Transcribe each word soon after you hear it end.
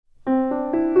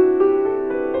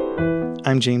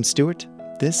I'm James Stewart.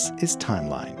 This is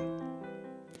Timeline.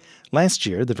 Last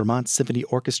year, the Vermont Symphony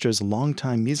Orchestra's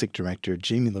longtime music director,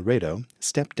 Jamie Laredo,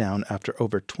 stepped down after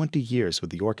over 20 years with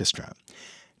the orchestra.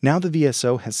 Now the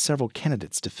VSO has several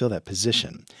candidates to fill that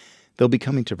position. They'll be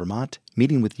coming to Vermont,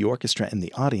 meeting with the orchestra and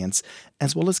the audience,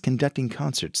 as well as conducting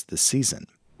concerts this season.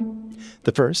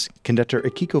 The first, conductor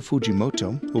Akiko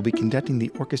Fujimoto, will be conducting the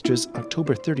orchestra's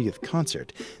October 30th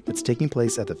concert that's taking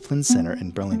place at the Flynn Center in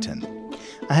Burlington.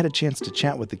 I had a chance to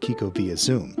chat with Akiko via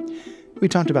Zoom. We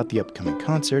talked about the upcoming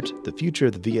concert, the future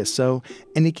of the VSO,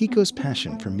 and Akiko's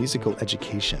passion for musical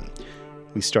education.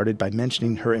 We started by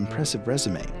mentioning her impressive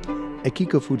resume.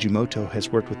 Akiko Fujimoto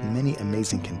has worked with many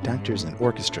amazing conductors and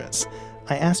orchestras.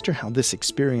 I asked her how this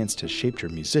experience has shaped her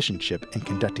musicianship and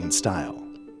conducting style.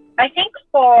 I think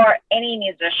for any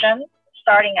musician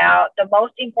starting out, the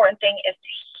most important thing is to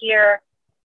hear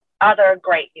other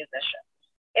great musicians.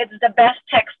 It's the best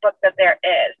textbook that there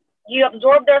is. You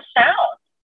absorb their sound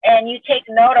and you take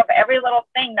note of every little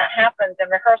thing that happens in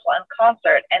rehearsal and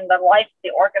concert and the life of the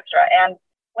orchestra. And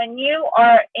when you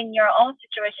are in your own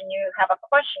situation, you have a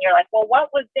question, you're like, well,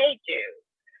 what would they do?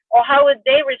 Or how would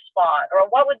they respond? Or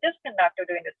what would this conductor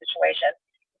do in this situation?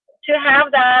 To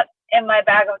have that in my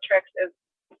bag of tricks is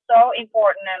so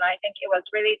important, and I think it was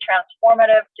really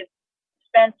transformative to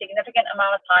spend significant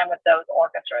amount of time with those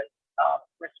orchestras,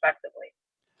 respectively.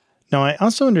 Now, I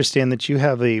also understand that you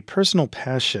have a personal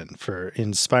passion for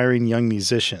inspiring young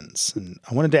musicians, and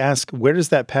I wanted to ask, where does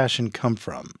that passion come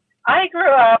from? I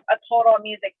grew up a total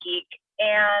music geek,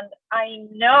 and I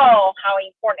know how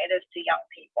important it is to young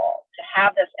people to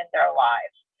have this in their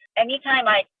lives. Anytime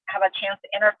I have a chance to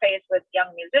interface with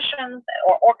young musicians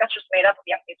or orchestras made up of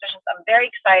young musicians, I'm very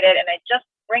excited, and it just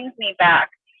brings me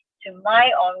back to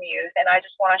my own youth, and I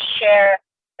just want to share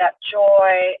that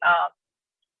joy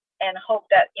and hope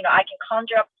that I can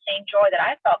conjure up the same joy that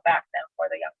I felt back then for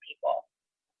the young people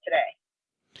today.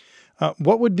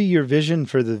 What would be your vision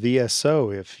for the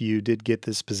VSO if you did get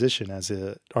this position as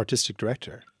an artistic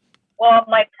director? Well,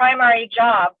 my primary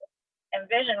job and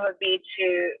vision would be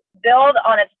to build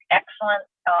on its excellent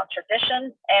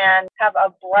tradition and have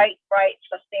a bright,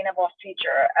 sustainable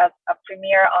future as a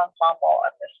premier ensemble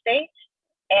of the state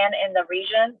and in the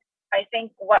region. I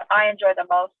think what I enjoy the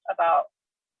most about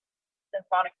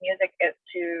symphonic music is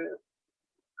to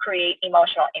create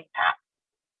emotional impact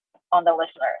on the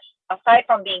listeners. Aside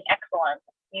from being excellent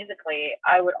musically,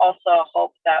 I would also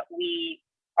hope that we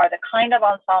are the kind of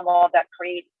ensemble that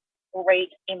creates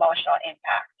great emotional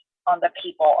impact on the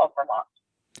people of Vermont.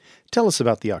 Tell us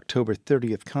about the October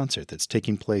 30th concert that's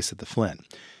taking place at the Flynn.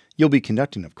 You'll be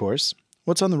conducting, of course.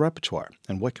 What's on the repertoire,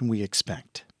 and what can we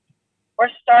expect?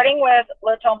 We're starting with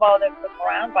Le Tombeau de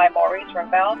Couperin by Maurice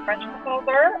Ravel, French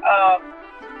composer.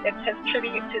 It's his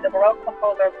tribute to the Baroque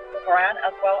composer Couperin,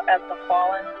 as well as the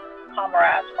fallen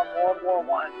comrades from World War I,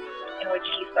 in which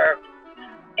he served.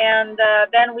 And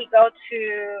then we go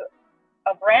to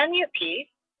a brand new piece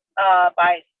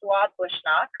by Suad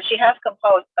Bushnak. She has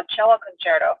composed a cello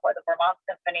concerto for the Vermont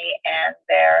Symphony and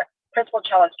their principal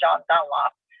cellist, John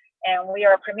Dunlop. And we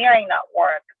are premiering that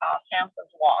work,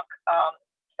 Samson's Walk.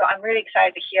 So I'm really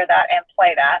excited to hear that and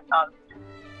play that.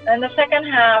 In the second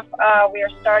half, we are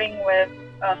starting with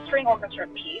a string orchestra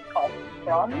piece called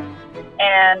Strum,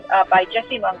 and by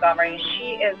Jessie Montgomery.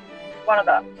 She is one of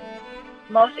the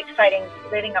most exciting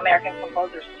living American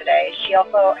composers today. She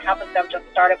also happens to have just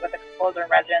started with a composer in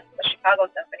residence in the Chicago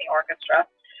Symphony Orchestra.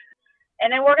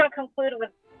 And then we're going to conclude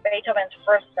with Beethoven's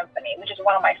First Symphony, which is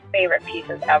one of my favorite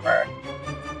pieces ever.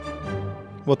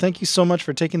 Well, thank you so much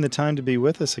for taking the time to be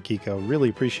with us, Akiko. Really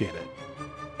appreciate it.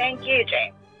 Thank you,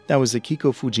 James. That was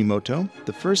Akiko Fujimoto,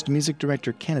 the first music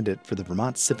director candidate for the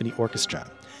Vermont Symphony Orchestra.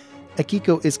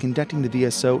 Akiko is conducting the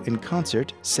VSO in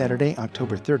concert Saturday,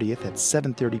 October 30th at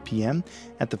 7:30 p.m.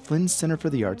 at the Flynn Center for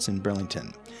the Arts in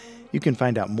Burlington. You can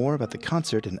find out more about the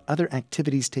concert and other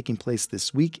activities taking place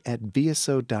this week at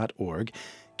vso.org.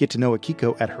 Get to know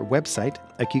Akiko at her website,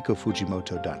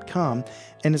 akikofujimoto.com,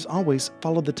 and as always,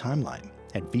 follow the timeline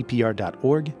at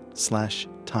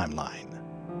vpr.org/timeline.